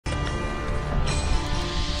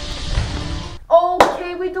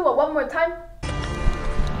Okay, we do it one more time.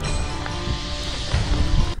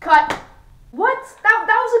 Cut. What? That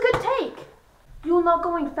was a good take. You're not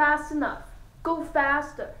going fast enough. Go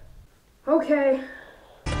faster. Okay.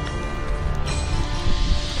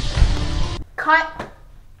 Cut.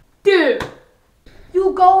 Dude.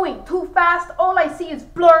 You going too fast. All I see is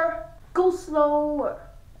blur. Go slower.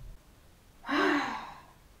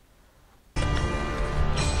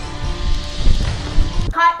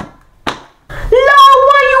 Cut. No,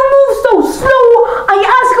 why you move so slow? I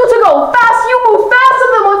asked you to go fast. You move faster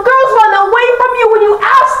than when girls run away from you when you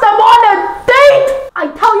ask them on a date. I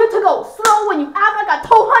tell you to go slow when you act like a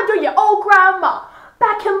 200-year-old grandma.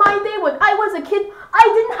 Back in my day when I was a kid, I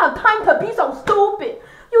didn't have time to be so stupid.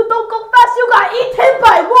 You don't go fast, you got eaten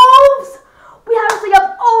by wolves. We had to stay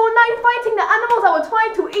up all night fighting the animals that were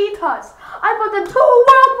trying to eat us. I fought in 2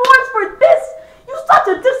 world wars for this. You such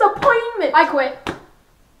a disappointment. I quit.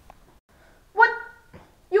 What?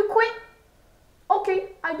 You quit? Okay,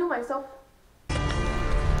 I do myself.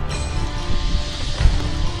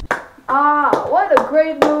 Ah, what a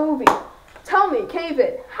great movie. Tell me,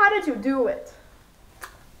 Kevin, how did you do it?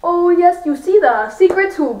 Oh yes, you see the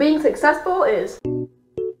secret to being successful is